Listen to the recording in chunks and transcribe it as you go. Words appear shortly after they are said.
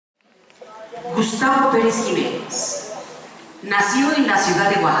Gustavo Pérez Jiménez nació en la ciudad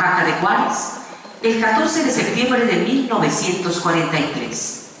de Oaxaca de Juárez el 14 de septiembre de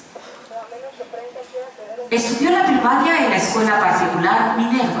 1943. Estudió la primaria en la escuela particular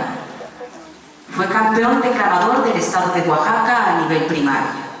Minerva. Fue campeón declamador del estado de Oaxaca a nivel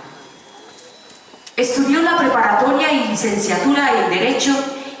primaria. Estudió la preparatoria y licenciatura en Derecho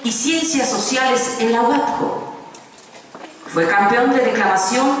y Ciencias Sociales en la UAPCO. Fue campeón de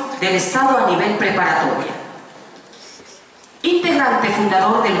declamación del estado a nivel preparatoria. Integrante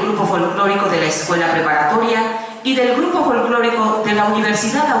fundador del grupo folclórico de la escuela preparatoria y del grupo folclórico de la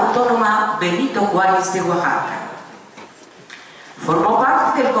Universidad Autónoma Benito Juárez de Oaxaca. Formó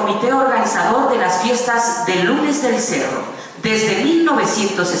parte del comité organizador de las fiestas del Lunes del Cerro desde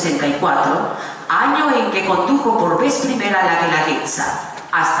 1964, año en que condujo por vez primera la Guelaguetza,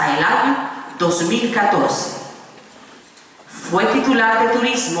 hasta el año 2014. Fue titular de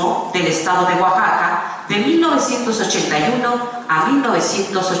turismo del estado de Oaxaca de 1981 a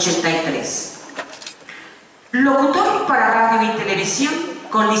 1983. Locutor para radio y televisión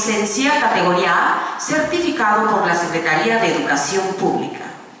con licencia categoría A, certificado por la Secretaría de Educación Pública.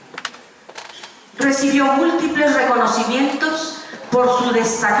 Recibió múltiples reconocimientos por su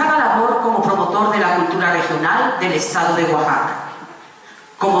destacada labor como promotor de la cultura regional del estado de Oaxaca.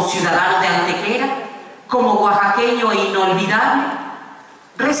 Como ciudadano de Antequera, como oaxaqueño inolvidable,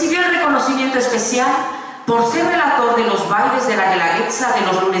 recibió el reconocimiento especial por ser relator de los bailes de la Guelaguetza de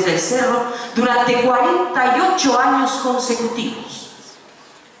los Lunes del Cerro durante 48 años consecutivos.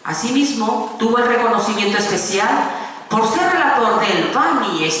 Asimismo, tuvo el reconocimiento especial por ser relator del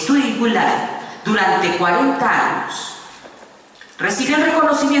Bani Estuigular durante 40 años. Recibió el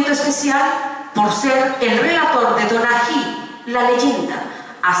reconocimiento especial por ser el relator de Donají, la leyenda,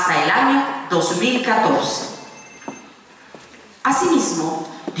 hasta el año 2014. Asimismo,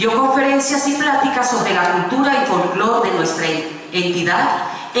 dio conferencias y pláticas sobre la cultura y folclore de nuestra entidad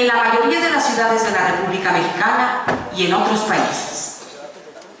en la mayoría de las ciudades de la República Mexicana y en otros países.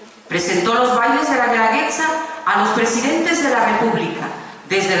 Presentó los bailes de la Guelaguetza a los presidentes de la República,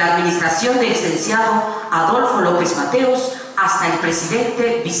 desde la administración del licenciado Adolfo López Mateos hasta el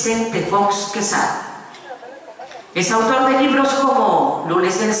presidente Vicente Fox Quesada. Es autor de libros como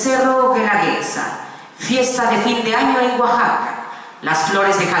Lunes del Cerro, Guelaguetza, Fiesta de Fin de Año en Oaxaca, Las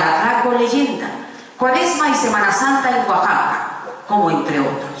Flores de Jalacraco, Leyenda, Cuaresma y Semana Santa en Oaxaca, como entre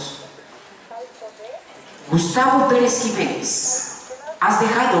otros. Gustavo Pérez Jiménez, has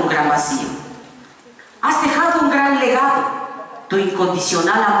dejado un gran vacío, has dejado un gran legado, tu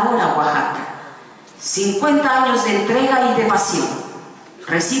incondicional amor a Oaxaca, 50 años de entrega y de pasión.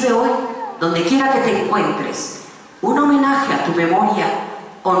 Recibe hoy, donde quiera que te encuentres, un homenaje a tu memoria,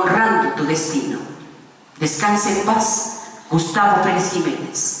 honrando tu destino. Descanse en paz, Gustavo Pérez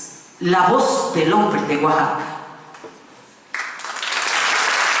Jiménez, la voz del hombre de Oaxaca.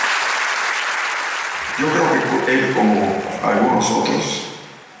 Yo creo que él, como algunos otros,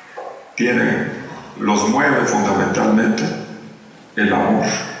 los mueve fundamentalmente el amor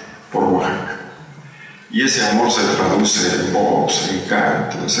por Oaxaca. Y ese amor se traduce en voz, en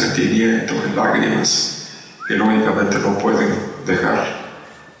canto, en sentimiento, en lágrimas, que lógicamente no pueden dejar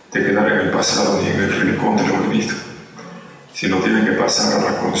de quedar en el pasado ni en el rincón del olvido, sino tienen que pasar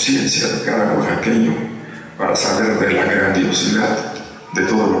a la conciencia de cada oaxaqueño para saber de la grandiosidad de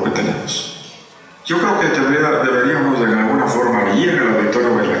todo lo que tenemos. Yo creo que deberíamos de alguna forma, y en el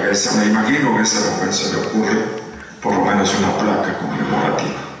auditorio de la Guelaguetza, me imagino que en ese momento se me ocurre por lo menos una placa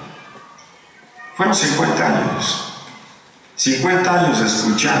conmemorativa. Fueron 50 años. 50 años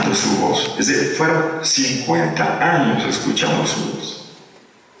escuchando su voz, es decir, fueron 50 años escuchando su voz.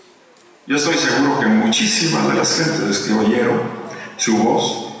 Yo estoy seguro que muchísimas de las gentes que oyeron su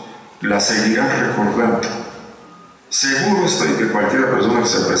voz la seguirán recordando. Seguro estoy que cualquier persona que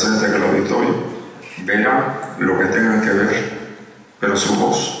se presente en el auditorio verá lo que tengan que ver, pero su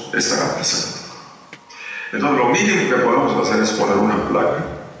voz estará presente. Entonces lo mínimo que podemos hacer es poner una placa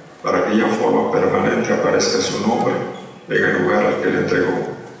para que ya en forma permanente aparezca su nombre en el lugar al que le entregó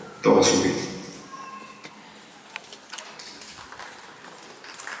toda su vida.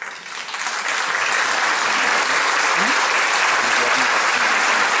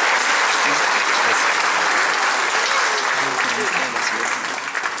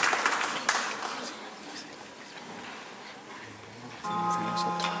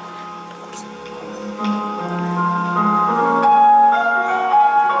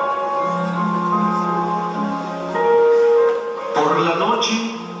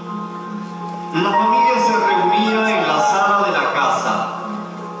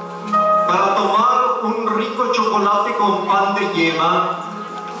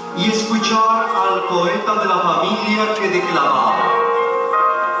 y escuchar al poeta de la familia que declamaba: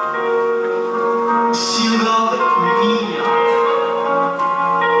 ciudad mía,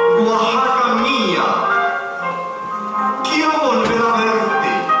 Oaxaca mía, quiero volver a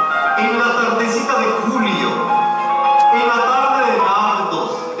verte en la tardecita de julio, en la tarde de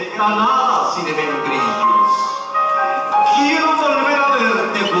nardos, de granadas y de membrillos. Quiero volver a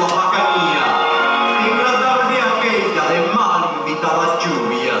verte, Oaxaca mía, en la tarde aquella de mal invitadas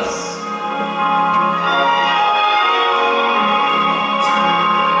lluvias.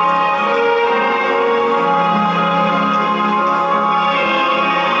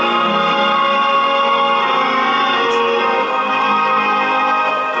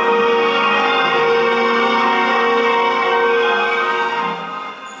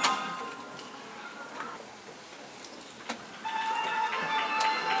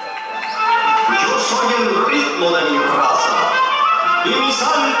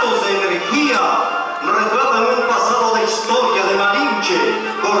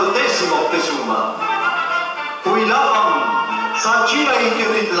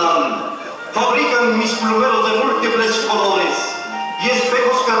 Fabrican mis plumeros de múltiples colores y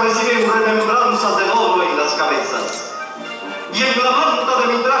espejos que reciben remembranzas del oro en las cabezas. Y en la manta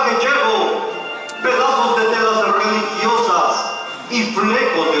de mi traje llevo pedazos de telas religiosas y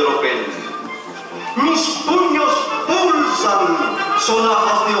flecos de oropel. Mis puños pulsan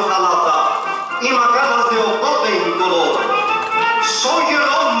sonajas de hojalata y macanas de ocote en color. Soy el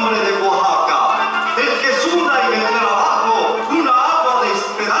hombre de Oaxaca, el que suda en el trabajo una agua de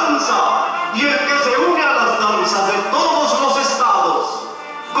esperanza y el que